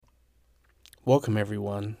Welcome,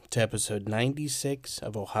 everyone, to episode 96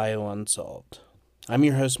 of Ohio Unsolved. I'm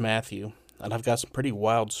your host, Matthew, and I've got some pretty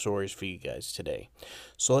wild stories for you guys today.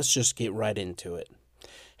 So let's just get right into it.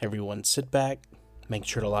 Everyone sit back, make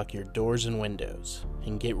sure to lock your doors and windows,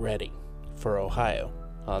 and get ready for Ohio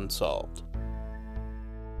Unsolved.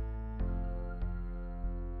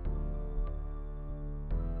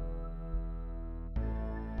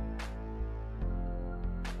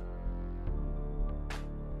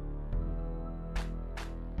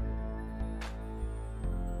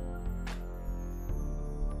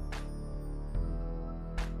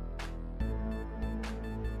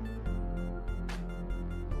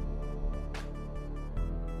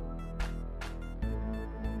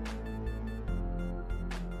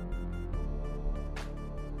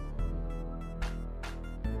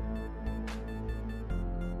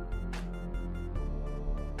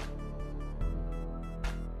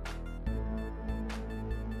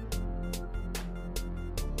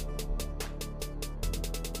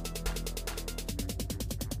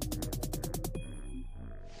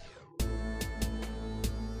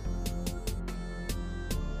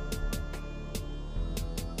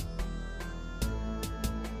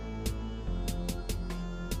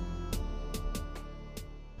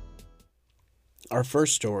 Our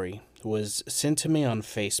first story was sent to me on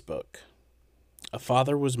Facebook. A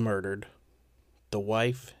father was murdered, the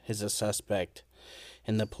wife is a suspect,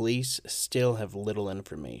 and the police still have little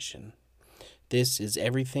information. This is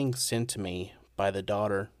everything sent to me by the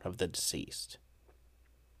daughter of the deceased.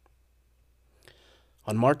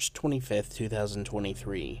 On March 25th,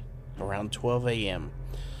 2023, around 12 a.m.,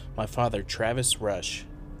 my father, Travis Rush,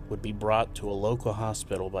 would be brought to a local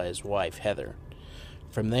hospital by his wife, Heather.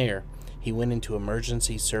 From there, he went into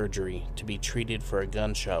emergency surgery to be treated for a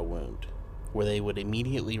gunshot wound, where they would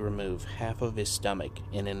immediately remove half of his stomach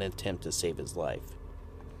in an attempt to save his life.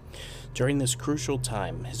 During this crucial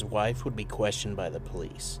time, his wife would be questioned by the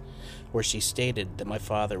police, where she stated that my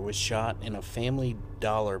father was shot in a Family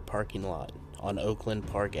Dollar parking lot on Oakland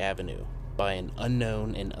Park Avenue by an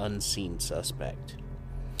unknown and unseen suspect,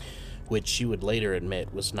 which she would later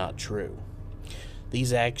admit was not true.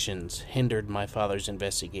 These actions hindered my father's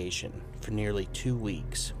investigation for nearly 2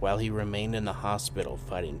 weeks while he remained in the hospital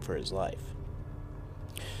fighting for his life.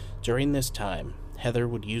 During this time, Heather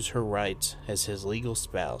would use her rights as his legal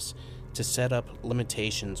spouse to set up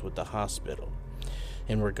limitations with the hospital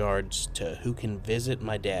in regards to who can visit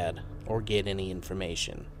my dad or get any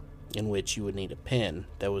information, in which you would need a PIN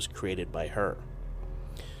that was created by her.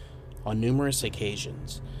 On numerous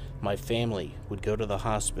occasions, my family would go to the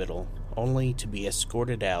hospital only to be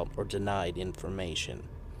escorted out or denied information.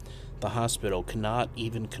 The hospital could not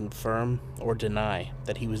even confirm or deny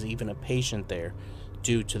that he was even a patient there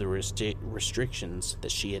due to the restrictions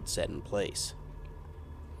that she had set in place.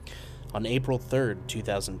 On April 3rd,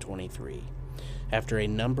 2023, after a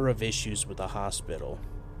number of issues with the hospital,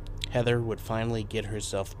 Heather would finally get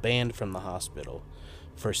herself banned from the hospital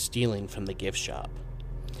for stealing from the gift shop.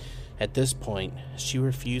 At this point, she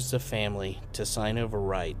refused the family to sign over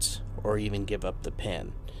rights or even give up the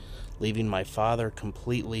pen, leaving my father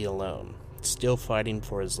completely alone, still fighting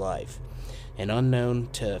for his life, and unknown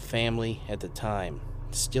to family at the time,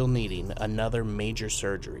 still needing another major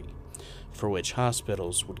surgery, for which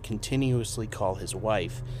hospitals would continuously call his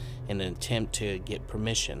wife in an attempt to get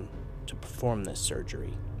permission to perform this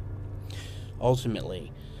surgery.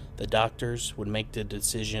 Ultimately, the doctors would make the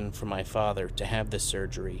decision for my father to have this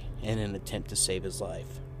surgery in an attempt to save his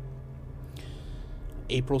life.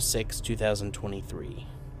 April 6, 2023.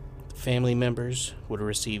 Family members would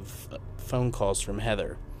receive phone calls from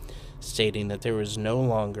Heather stating that there was no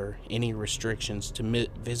longer any restrictions to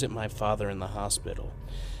visit my father in the hospital,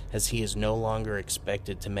 as he is no longer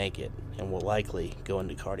expected to make it and will likely go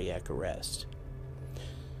into cardiac arrest.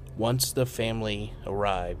 Once the family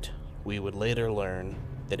arrived, we would later learn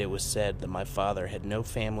that it was said that my father had no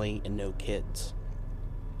family and no kids.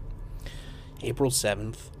 April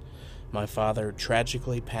 7th, my father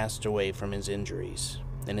tragically passed away from his injuries,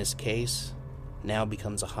 and his case now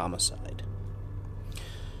becomes a homicide.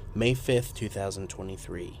 May 5th,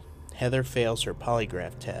 2023, Heather fails her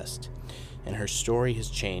polygraph test, and her story has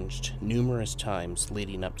changed numerous times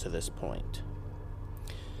leading up to this point.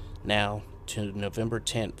 Now to November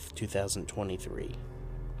 10th, 2023.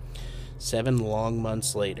 7 long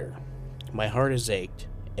months later, my heart has ached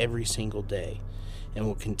every single day and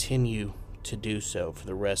will continue to do so for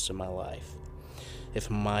the rest of my life.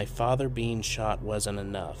 If my father being shot wasn't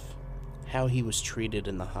enough, how he was treated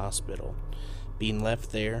in the hospital, being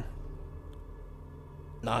left there,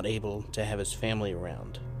 not able to have his family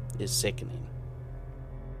around, is sickening.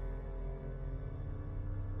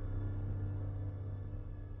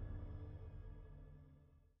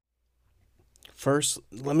 First,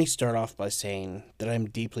 let me start off by saying that I'm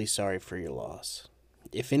deeply sorry for your loss.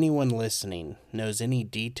 If anyone listening knows any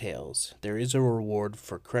details, there is a reward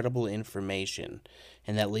for credible information,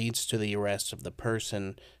 and that leads to the arrest of the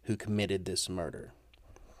person who committed this murder.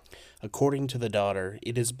 According to the daughter,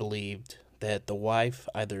 it is believed that the wife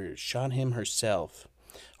either shot him herself,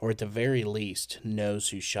 or at the very least knows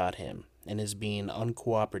who shot him, and is being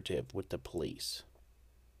uncooperative with the police.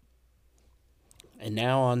 And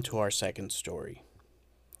now on to our second story.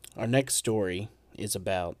 Our next story is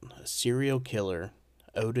about a serial killer,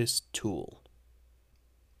 Ottis Toole.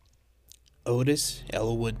 Ottis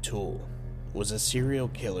Elwood Toole was a serial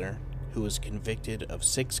killer who was convicted of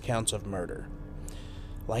 6 counts of murder.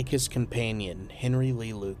 Like his companion, Henry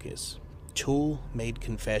Lee Lucas, Toole made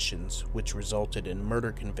confessions which resulted in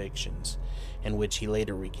murder convictions, and which he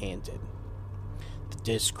later recanted. The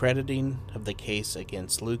discrediting of the case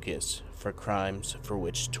against Lucas for crimes for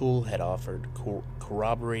which Toole had offered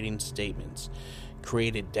corroborating statements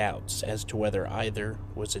created doubts as to whether either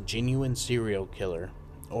was a genuine serial killer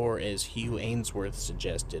or, as Hugh Ainsworth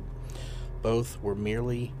suggested, both were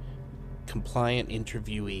merely compliant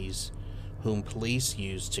interviewees whom police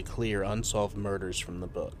used to clear unsolved murders from the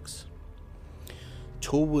books.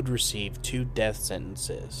 Toole would receive 2 death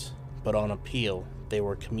sentences, but on appeal they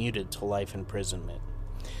were commuted to life imprisonment.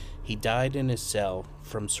 He died in his cell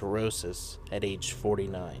from cirrhosis at age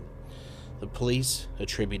 49. The police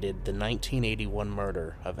attributed the 1981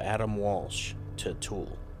 murder of Adam Walsh to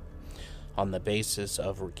Toole on the basis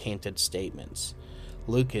of recanted statements.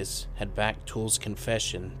 Lucas had backed Toole's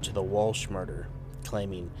confession to the Walsh murder,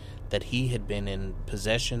 claiming that he had been in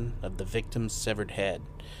possession of the victim's severed head,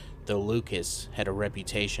 though Lucas had a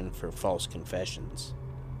reputation for false confessions.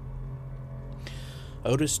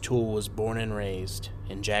 Ottis Toole was born and raised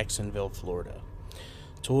in Jacksonville, Florida.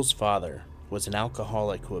 Toole's father was an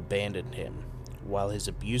alcoholic who abandoned him, while his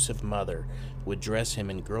abusive mother would dress him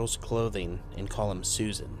in girls' clothing and call him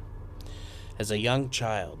Susan. As a young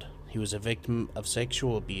child, he was a victim of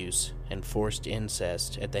sexual abuse and forced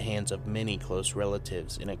incest at the hands of many close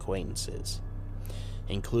relatives and acquaintances,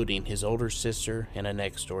 including his older sister and a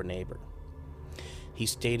next-door neighbor. He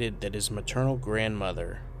stated that his maternal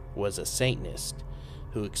grandmother was a Satanist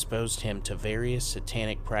who exposed him to various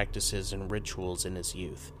satanic practices and rituals in his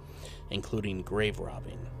youth, including grave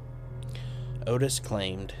robbing. Ottis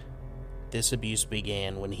claimed this abuse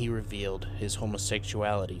began when he revealed his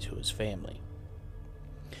homosexuality to his family.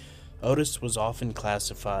 Ottis was often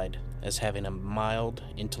classified as having a mild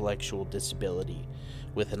intellectual disability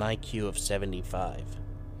with an IQ of 75.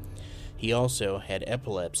 He also had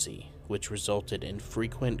epilepsy, which resulted in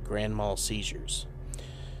frequent grand mal seizures.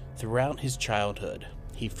 Throughout his childhood,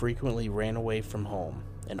 he frequently ran away from home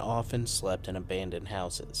and often slept in abandoned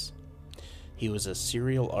houses. He was a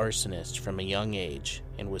serial arsonist from a young age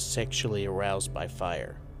and was sexually aroused by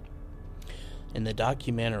fire. In the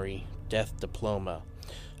documentary Death Diploma,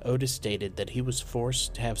 Ottis stated that he was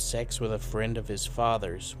forced to have sex with a friend of his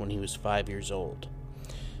father's when he was 5 years old.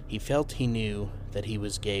 He felt he knew that he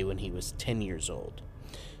was gay when he was 10 years old,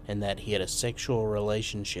 and that he had a sexual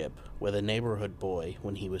relationship with a neighborhood boy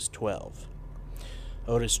when he was 12.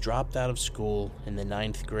 Ottis dropped out of school in the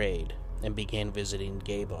 9th grade and began visiting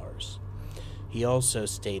gay bars. He also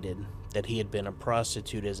stated that he had been a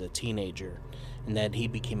prostitute as a teenager and that he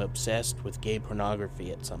became obsessed with gay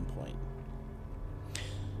pornography at some point.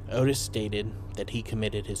 Ottis stated that he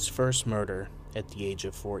committed his first murder at the age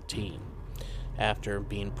of 14, after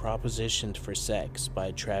being propositioned for sex by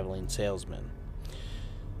a traveling salesman.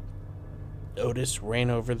 Ottis ran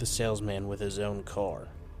over the salesman with his own car.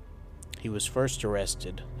 He was first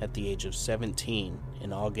arrested at the age of 17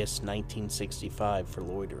 in August 1965 for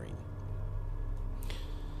loitering.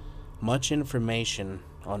 Much information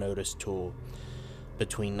on Ottis Toole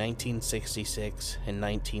between 1966 and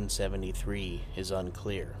 1973 is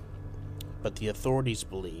unclear, but the authorities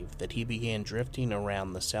believe that he began drifting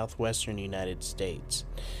around the southwestern United States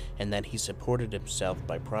and that he supported himself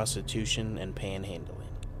by prostitution and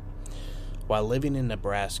panhandling. While living in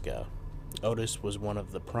Nebraska, Ottis was one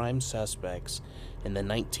of the prime suspects in the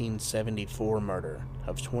 1974 murder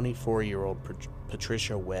of 24-year-old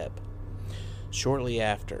Patricia Webb. Shortly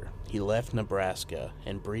after, he left Nebraska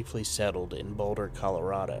and briefly settled in Boulder,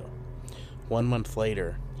 Colorado. 1 month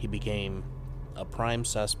later, he became a prime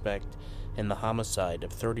suspect in the homicide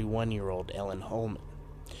of 31-year-old Ellen Holman,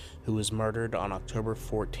 who was murdered on October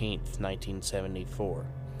 14, 1974.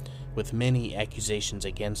 With many accusations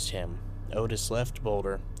against him, Ottis left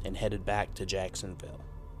Boulder and headed back to Jacksonville.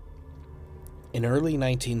 In early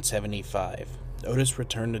 1975, Ottis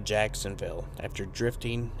returned to Jacksonville after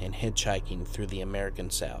drifting and hitchhiking through the American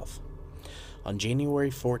South. On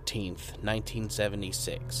January 14th,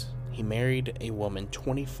 1976, he married a woman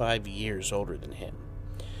 25 years older than him.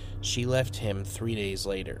 She left him 3 days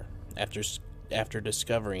later, after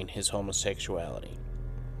discovering his homosexuality.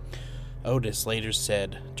 Ottis later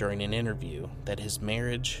said during an interview that his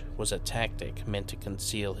marriage was a tactic meant to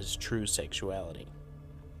conceal his true sexuality.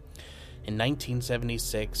 In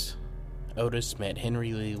 1976, Ottis met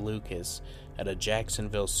Henry Lee Lucas at a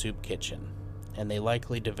Jacksonville soup kitchen, and they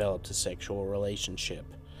likely developed a sexual relationship.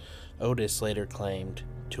 Ottis later claimed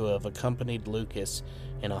to have accompanied Lucas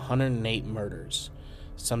in 108 murders,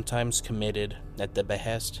 sometimes committed at the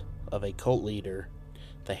behest of a cult leader,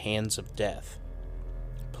 the Hands of Death.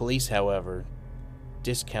 Police, however,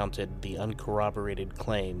 discounted the uncorroborated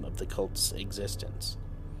claim of the cult's existence.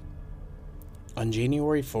 On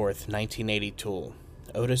January 4th, 1980 Toole,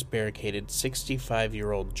 Ottis barricaded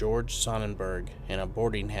 65-year-old George Sonnenberg in a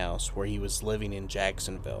boarding house where he was living in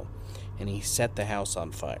Jacksonville, and he set the house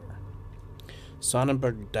on fire.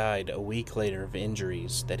 Sonnenberg died a week later of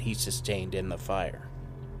injuries that he sustained in the fire.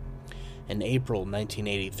 In April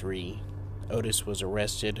 1983, Ottis was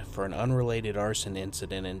arrested for an unrelated arson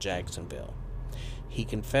incident in Jacksonville. He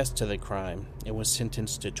confessed to the crime and was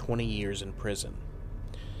sentenced to 20 years in prison.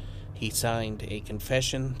 He signed a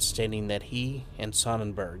confession stating that he and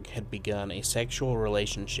Sonnenberg had begun a sexual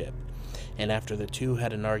relationship, and after the two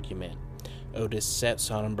had an argument, Ottis set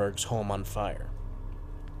Sonnenberg's home on fire.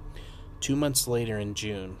 2 months later in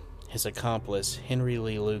June, his accomplice, Henry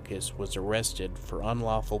Lee Lucas, was arrested for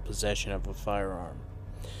unlawful possession of a firearm.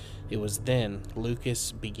 It was then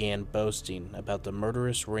Lucas began boasting about the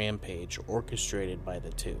murderous rampage orchestrated by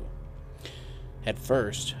the two. At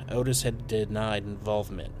first, Ottis had denied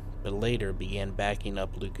involvement, but later began backing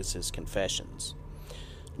up Lucas's confessions.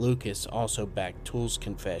 Lucas also backed Toole's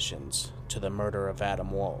confessions to the murder of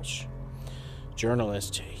Adam Walsh.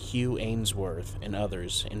 Journalist Hugh Ainsworth and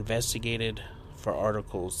others investigated for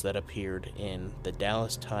articles that appeared in the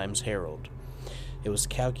Dallas Times-Herald. It was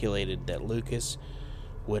calculated that Lucas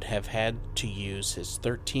would have had to use his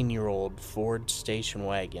 13-year-old Ford station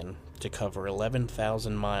wagon to cover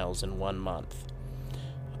 11,000 miles in 1 month,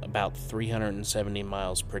 about 370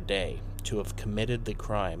 miles per day, to have committed the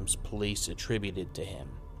crimes police attributed to him.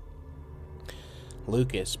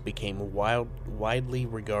 Lucas became widely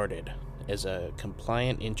regarded as a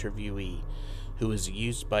compliant interviewee who was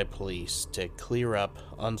used by police to clear up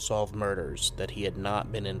unsolved murders that he had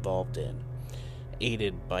not been involved in,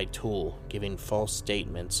 aided by Toole giving false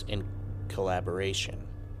statements in collaboration.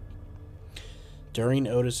 During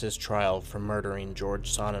Ottis's trial for murdering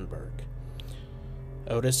George Sonnenberg,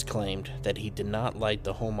 Ottis claimed that he did not light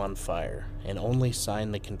the home on fire and only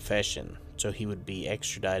signed the confession so he would be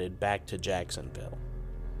extradited back to Jacksonville.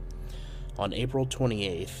 On April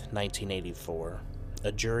 28, 1984,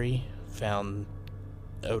 a jury found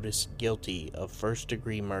Ottis guilty of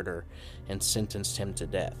first-degree murder and sentenced him to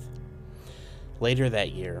death. Later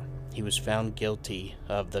that year, he was found guilty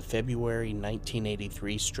of the February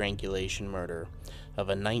 1983 strangulation murder of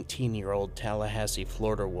a 19-year-old Tallahassee,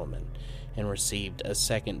 Florida woman and received a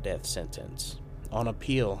second death sentence. On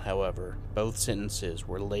appeal, however, both sentences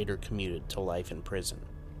were later commuted to life in prison.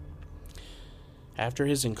 After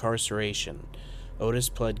his incarceration,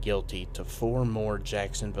 Ottis pled guilty to 4 more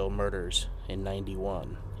Jacksonville murders in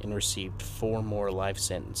 '91 and received 4 more life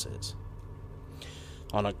sentences.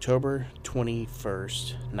 On October 21,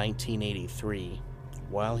 1983,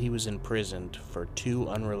 while he was imprisoned for 2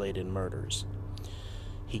 unrelated murders,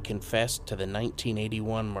 he confessed to the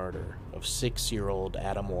 1981 murder of 6-year-old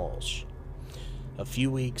Adam Walsh. A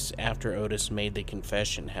few weeks after Ottis made the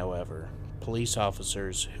confession, however, police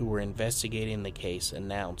officers who were investigating the case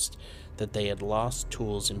announced that they had lost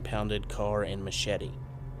Toole's impounded car and machete.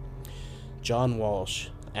 John Walsh,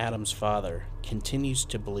 Adam's father, continues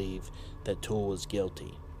to believe that Toole was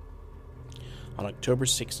guilty. On October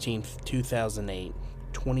 16, 2008,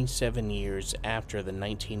 27 years after the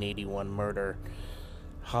 1981 murder,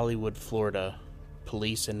 Hollywood, Florida,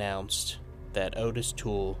 police announced that Ottis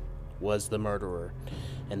Toole was the murderer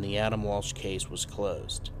and the Adam Walsh case was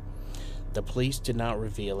closed. The police did not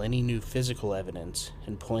reveal any new physical evidence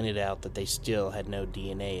and pointed out that they still had no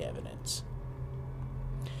DNA evidence.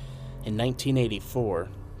 In 1984,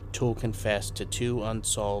 Toole confessed to 2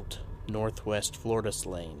 unsolved Northwest Florida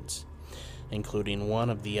slayings, including one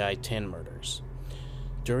of the I-10 murders.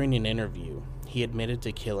 During an interview, he admitted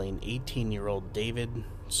to killing 18-year-old David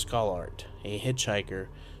Scollart, a hitchhiker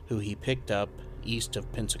who he picked up east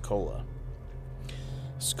of Pensacola.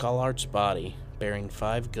 Schollart's body, bearing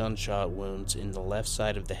 5 gunshot wounds in the left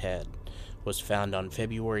side of the head, was found on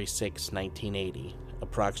February 6, 1980,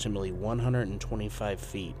 approximately 125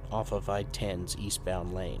 feet off of I-10's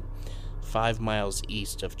eastbound lane, 5 miles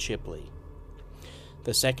east of Chipley.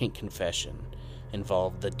 The second confession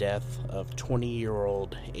involved the death of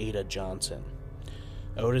 20-year-old Ada Johnson.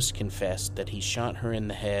 Ottis confessed that he shot her in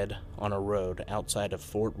the head on a road outside of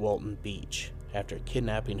Fort Walton Beach after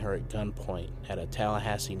kidnapping her at gunpoint at a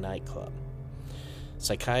Tallahassee nightclub.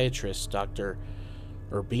 Psychiatrists Dr.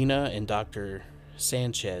 Urbina and Dr.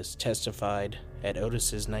 Sanchez testified at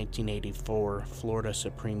Ottis's 1984 Florida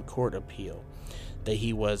Supreme Court appeal that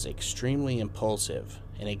he was extremely impulsive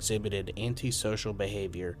and exhibited antisocial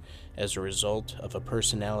behavior as a result of a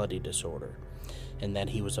personality disorder, and that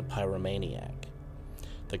he was a pyromaniac.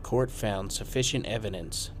 The court found sufficient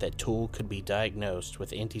evidence that Toole could be diagnosed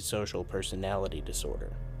with antisocial personality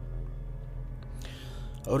disorder.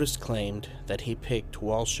 Ottis claimed that he picked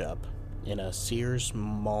Walsh up in a Sears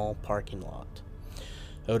Mall parking lot.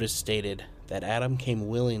 Ottis stated that Adam came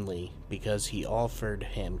willingly because he offered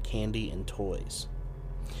him candy and toys.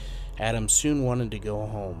 Adam soon wanted to go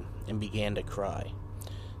home and began to cry.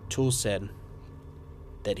 Toole said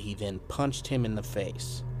that he then punched him in the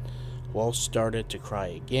face. Walsh started to cry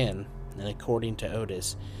again, and according to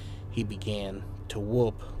Ottis, he began to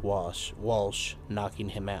whoop Walsh, knocking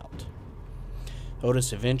him out.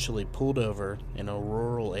 Ottis eventually pulled over in a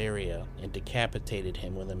rural area and decapitated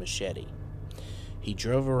him with a machete. He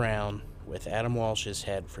drove around with Adam Walsh's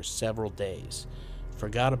head for several days,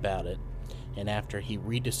 forgot about it, and after he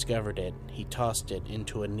rediscovered it, he tossed it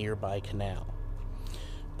into a nearby canal.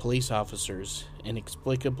 Police officers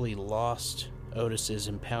inexplicably lost Ottis's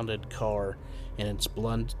impounded car and its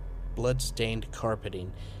blood-stained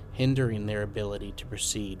carpeting, hindering their ability to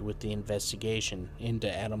proceed with the investigation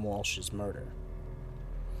into Adam Walsh's murder.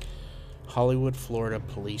 Hollywood, Florida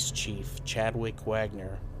Police Chief Chadwick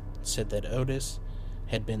Wagner said that Ottis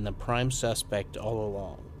had been the prime suspect all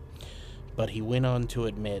along, but he went on to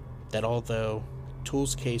admit that although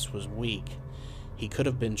Toole's case was weak, he could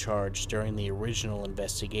have been charged during the original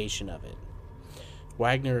investigation of it.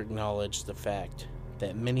 Wagner acknowledged the fact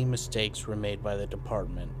that many mistakes were made by the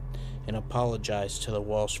department and apologized to the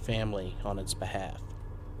Walsh family on its behalf.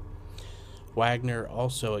 Wagner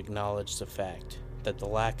also acknowledged the fact that the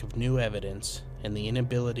lack of new evidence and the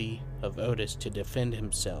inability of Ottis to defend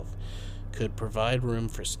himself could provide room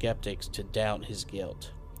for skeptics to doubt his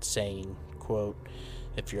guilt, saying, quote,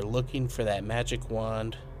 "If you're looking for that magic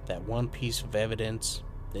wand, that one piece of evidence,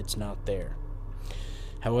 it's not there."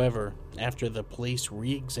 However, after the police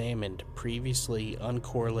re-examined previously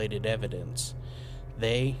uncorrelated evidence,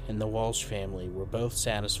 they and the Walsh family were both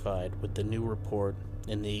satisfied with the new report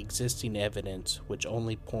and the existing evidence, which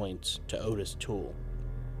only points to Ottis Toole.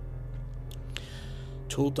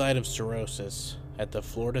 Toole died of cirrhosis at the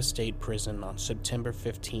Florida State Prison on September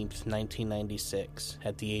 15, 1996,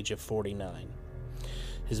 at the age of 49.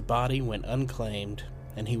 His body went unclaimed,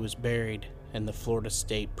 and he was buried in the Florida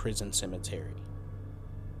State Prison Cemetery.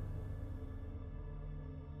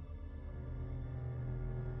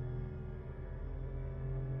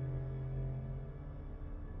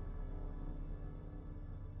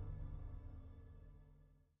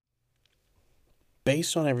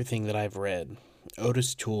 Based on everything that I've read,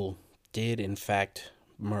 Ottis Toole did in fact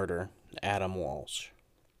murder Adam Walsh.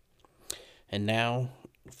 And now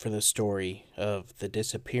for the story of the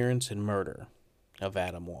disappearance and murder of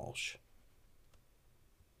Adam Walsh.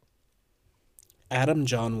 Adam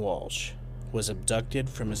John Walsh was abducted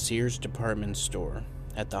from a Sears department store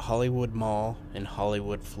at the Hollywood Mall in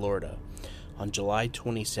Hollywood, Florida on July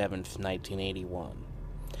 27, 1981.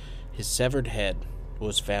 His severed head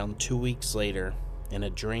was found 2 weeks later in a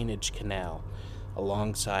drainage canal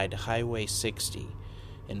alongside Highway 60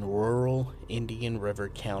 in rural Indian River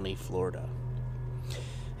County, Florida.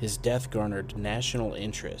 His death garnered national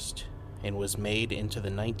interest and was made into the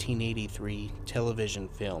 1983 television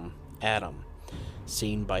film Adam,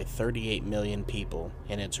 seen by 38 million people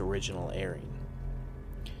in its original airing.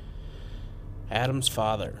 Adam's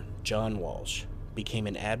father, John Walsh, became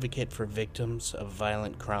an advocate for victims of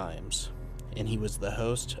violent crimes, and he was the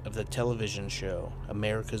host of the television show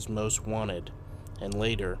America's Most Wanted, and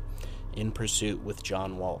later In Pursuit with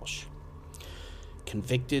John Walsh.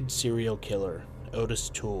 Convicted serial killer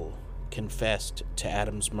Ottis Toole confessed to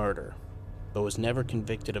Adam's murder, but was never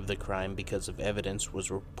convicted of the crime because of evidence was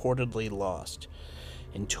reportedly lost,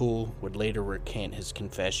 and Toole would later recant his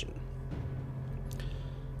confession.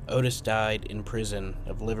 Ottis died in prison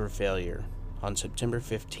of liver failure on September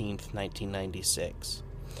 15, 1996.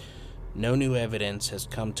 No new evidence has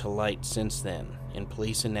come to light since then, and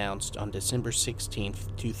police announced on December 16,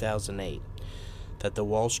 2008, that the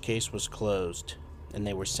Walsh case was closed and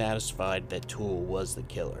they were satisfied that Toole was the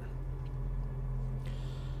killer.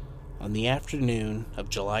 On the afternoon of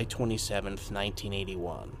July 27,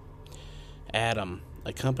 1981, Adam,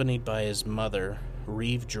 accompanied by his mother,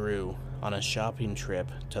 Reeve Drew, on a shopping trip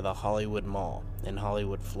to the Hollywood Mall in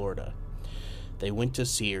Hollywood, Florida. They went to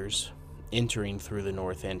Sears, entering through the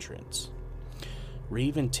north entrance.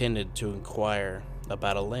 Reeve intended to inquire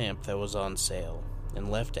about a lamp that was on sale and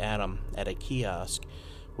left Adam at a kiosk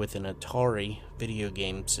with an Atari video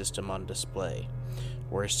game system on display,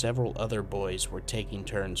 where several other boys were taking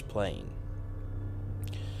turns playing.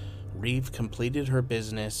 Reeve completed her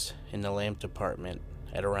business in the lamp department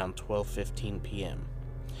at around 12:15 p.m.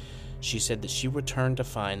 She said that she returned to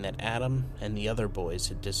find that Adam and the other boys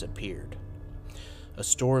had disappeared. A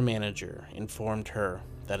store manager informed her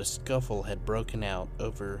that a scuffle had broken out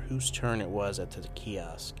over whose turn it was at the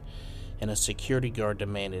kiosk, and a security guard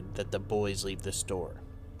demanded that the boys leave the store.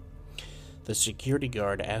 The security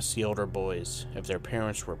guard asked the older boys if their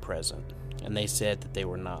parents were present, and they said that they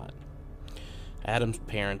were not. Adam's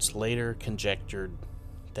parents later conjectured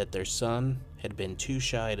that their son had been too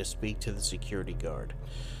shy to speak to the security guard,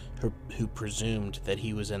 who presumed that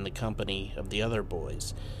he was in the company of the other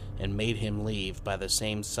boys and made him leave by the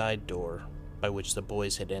same side door by which the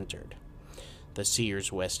boys had entered, the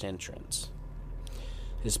Sears West entrance.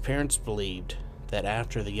 His parents believed that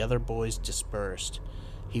after the other boys dispersed,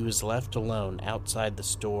 he was left alone outside the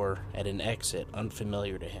store at an exit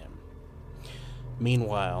unfamiliar to him.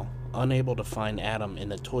 Meanwhile, unable to find Adam in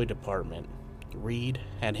the toy department, Reed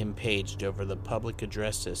had him paged over the public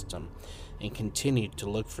address system and continued to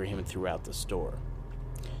look for him throughout the store.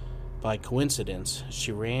 By coincidence,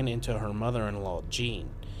 she ran into her mother-in-law, Jean,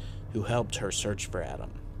 who helped her search for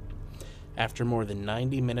Adam. After more than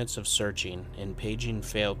 90 minutes of searching and paging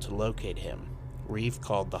failed to locate him, Reeve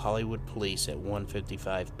called the Hollywood police at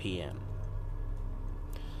 1:55 p.m.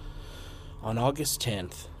 On August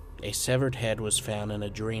 10th, a severed head was found in a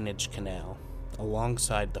drainage canal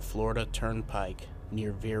alongside the Florida Turnpike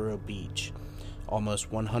near Vero Beach,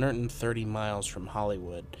 almost 130 miles from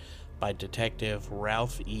Hollywood, by Detective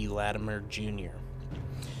Ralph E. Latimer, Jr.,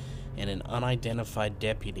 and an unidentified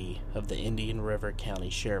deputy of the Indian River County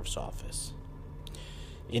Sheriff's Office.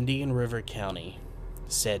 Indian River County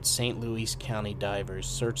said St. Louis County divers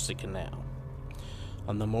searched the canal.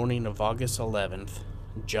 On the morning of August 11th,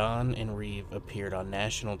 John and Reeve appeared on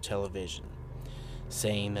national television,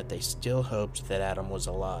 saying that they still hoped that Adam was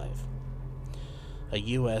alive. A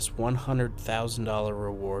U.S. $100,000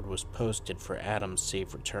 reward was posted for Adam's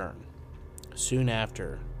safe return. Soon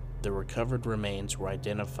after, the recovered remains were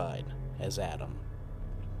identified as Adam.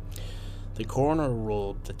 The coroner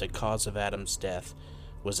ruled that the cause of Adam's death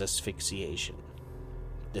was asphyxiation.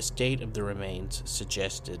 The state of the remains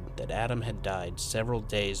suggested that Adam had died several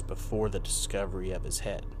days before the discovery of his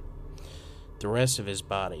head. The rest of his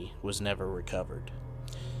body was never recovered.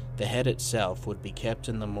 The head itself would be kept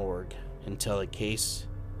in the morgue until a case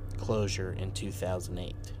closure in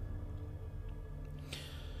 2008.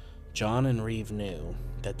 John and Reeve knew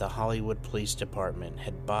that the Hollywood Police Department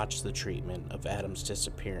had botched the treatment of Adam's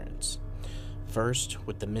disappearance, first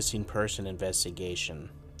with the missing person investigation,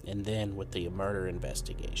 and then with the murder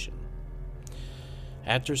investigation.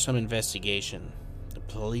 After some investigation, the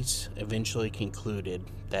police eventually concluded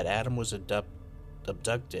that Adam was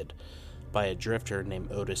abducted by a drifter named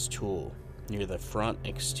Ottis Toole near the front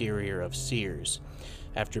exterior of Sears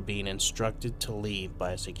after being instructed to leave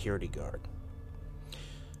by a security guard.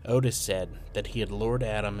 Ottis said that he had lured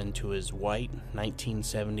Adam into his white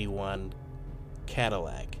 1971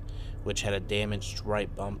 Cadillac, which had a damaged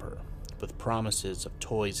right bumper, with promises of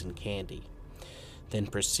toys and candy, then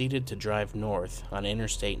proceeded to drive north on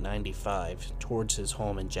Interstate 95 towards his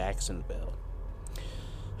home in Jacksonville.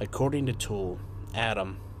 According to Toole,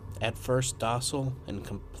 Adam, at first docile and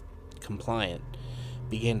compliant,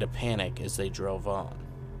 began to panic as they drove on.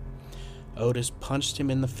 Ottis punched him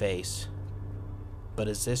in the face, but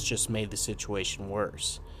as this just made the situation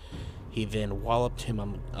worse, he then walloped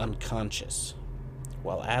him unconscious.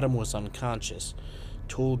 While Adam was unconscious,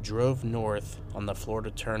 Toole drove north on the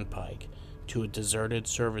Florida Turnpike to a deserted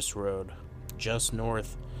service road just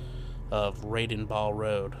north of Radenball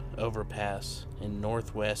Road overpass in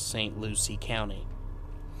northwest St. Lucie County.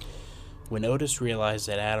 When Ottis realized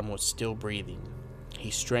that Adam was still breathing,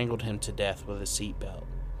 he strangled him to death with a seatbelt,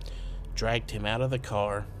 dragged him out of the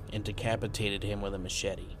car, and decapitated him with a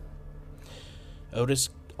machete. Ottis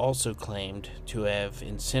also claimed to have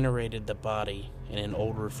incinerated the body in an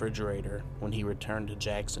old refrigerator when he returned to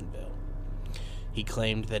Jacksonville. He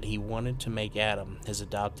claimed that he wanted to make Adam his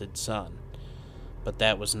adopted son, but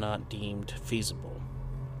that was not deemed feasible.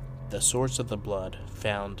 the source of the blood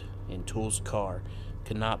found in Toole's car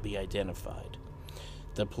could not be identified.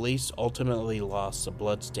 The police ultimately lost the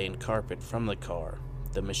blood-stained carpet from the car,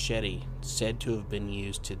 the machete said to have been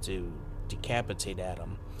used to decapitate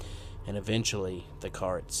Adam, and eventually the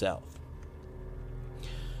car itself.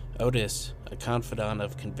 Ottis, a confidant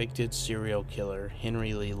of convicted serial killer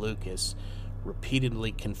Henry Lee Lucas,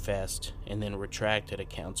 repeatedly confessed and then retracted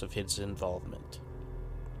accounts of his involvement.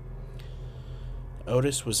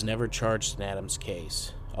 Ottis was never charged in Adam's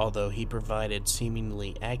case, although he provided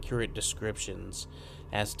seemingly accurate descriptions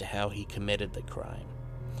as to how he committed the crime.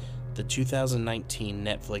 The 2019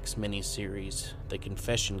 Netflix miniseries, The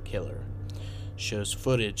Confession Killer, shows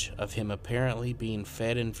footage of him apparently being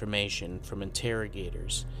fed information from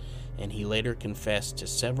interrogators, and he later confessed to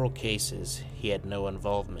several cases he had no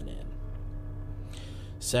involvement in.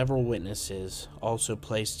 Several witnesses also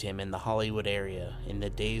placed him in the Hollywood area in the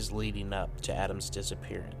days leading up to Adam's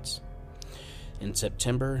disappearance. In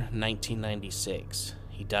September 1996,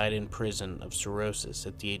 he died in prison of cirrhosis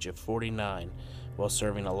at the age of 49 while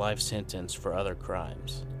serving a life sentence for other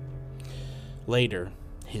crimes. Later,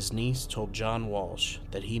 his niece told John Walsh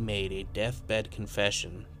that he made a deathbed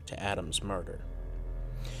confession to Adam's murder.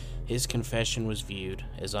 His confession was viewed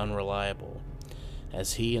as unreliable,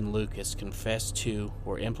 as he and Lucas confessed to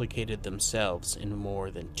or implicated themselves in more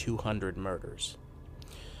than 200 murders.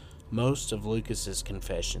 Most of Lucas's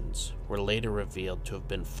confessions were later revealed to have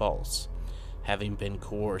been false, having been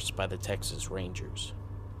coerced by the Texas Rangers.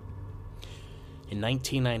 In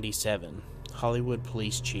 1997, Hollywood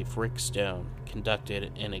Police Chief Rick Stone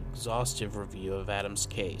conducted an exhaustive review of Adam's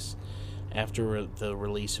case after the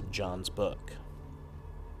release of John's book.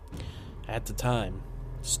 At the time,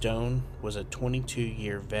 Stone was a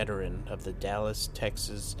 22-year veteran of the Dallas,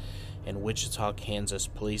 Texas, and Wichita, Kansas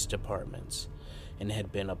police departments, and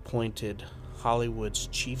had been appointed Hollywood's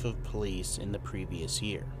chief of police in the previous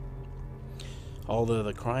year. Although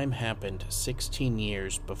the crime happened 16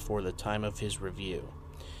 years before the time of his review,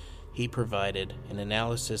 he provided an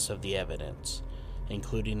analysis of the evidence,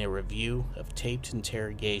 including a review of taped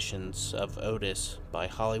interrogations of Ottis by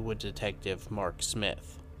Hollywood detective Mark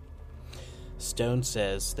Smith. Stone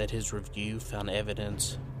says that his review found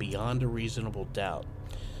evidence beyond a reasonable doubt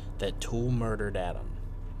that Toole murdered Adam.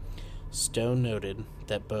 Stone noted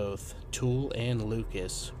that both Toole and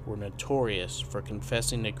Lucas were notorious for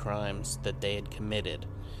confessing to crimes that they had committed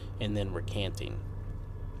and then recanting.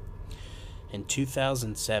 In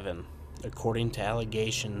 2007, according to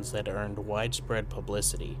allegations that earned widespread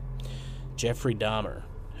publicity, Jeffrey Dahmer,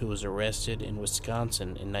 who was arrested in Wisconsin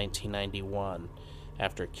in 1991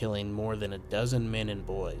 after killing more than a dozen men and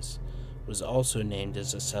boys, was also named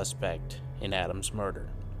as a suspect in Adam's murder.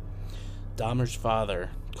 Dahmer's father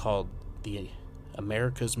called the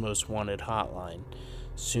America's Most Wanted hotline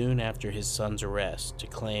soon after his son's arrest to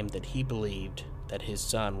claim that he believed that his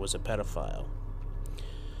son was a pedophile.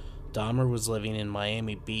 Dahmer was living in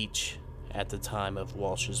Miami Beach at the time of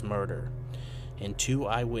Walsh's murder, and 2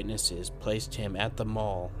 eyewitnesses placed him at the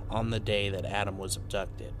mall on the day that Adam was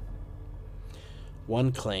abducted.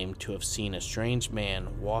 One claimed to have seen a strange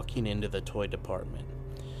man walking into the toy department.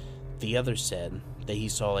 The other said that he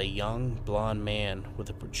saw a young, blond man with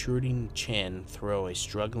a protruding chin throw a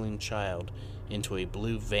struggling child into a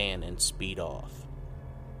blue van and speed off.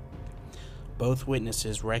 Both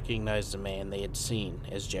witnesses recognized the man they had seen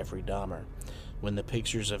as Jeffrey Dahmer when the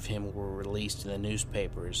pictures of him were released in the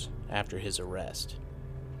newspapers after his arrest.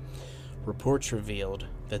 Reports revealed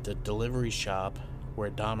that the delivery shop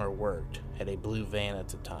where Dahmer worked had a blue van at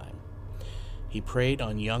the time. He preyed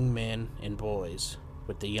on young men and boys,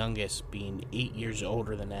 with the youngest being 8 years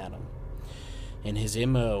older than Adam, and his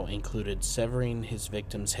MO included severing his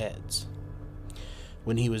victims' heads.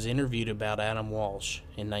 When he was interviewed about Adam Walsh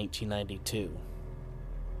in 1992,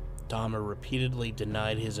 Dahmer repeatedly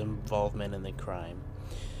denied his involvement in the crime,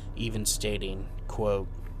 even stating, quote,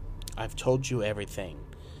 "I've told you everything,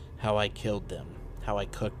 how I killed them, how I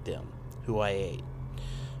cooked them, who I ate.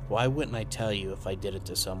 Why wouldn't I tell you if I did it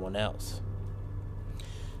to someone else?"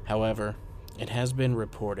 However, it has been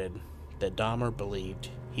reported that Dahmer believed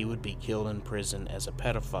he would be killed in prison as a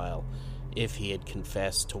pedophile if he had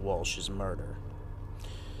confessed to Walsh's murder.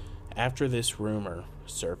 After this rumor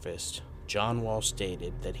surfaced, John Walsh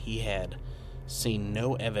stated that he had seen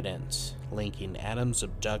no evidence linking Adam's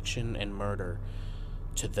abduction and murder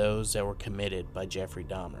to those that were committed by Jeffrey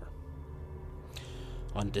Dahmer.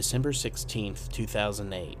 On December 16,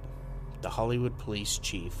 2008, the Hollywood Police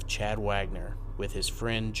Chief Chad Wagner, with his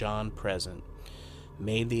friend John present,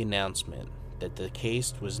 made the announcement that the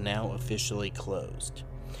case was now officially closed.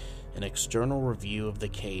 An external review of the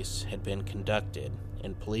case had been conducted,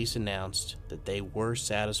 and police announced that they were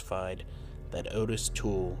satisfied that Ottis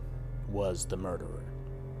Toole was the murderer.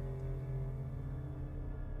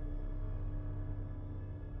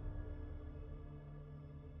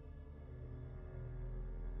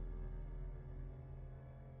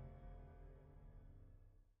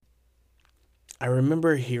 I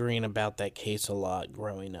remember hearing about that case a lot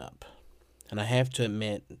growing up, and I have to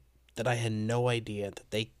admit that I had no idea that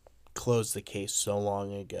they closed the case so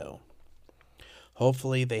long ago.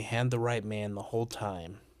 Hopefully they had the right man the whole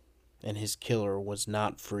time, and his killer was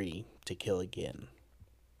not free to kill again.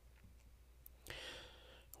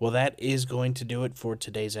 Well, that is going to do it for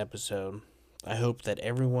today's episode. I hope that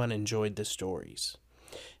everyone enjoyed the stories.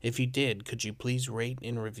 If you did, could you please rate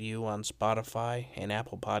and review on Spotify and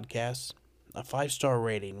Apple Podcasts? A 5-star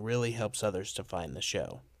rating really helps others to find the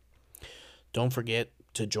show. Don't forget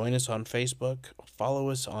to join us on Facebook, follow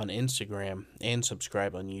us on Instagram, and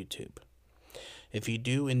subscribe on YouTube. If you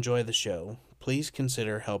do enjoy the show, please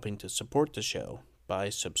consider helping to support the show by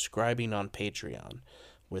subscribing on Patreon,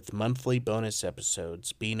 with monthly bonus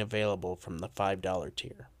episodes being available from the $5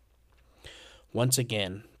 tier. Once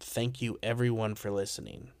again, thank you everyone for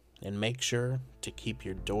listening, and make sure to keep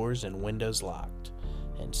your doors and windows locked,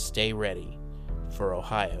 and stay ready for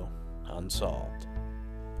Ohio Unsolved.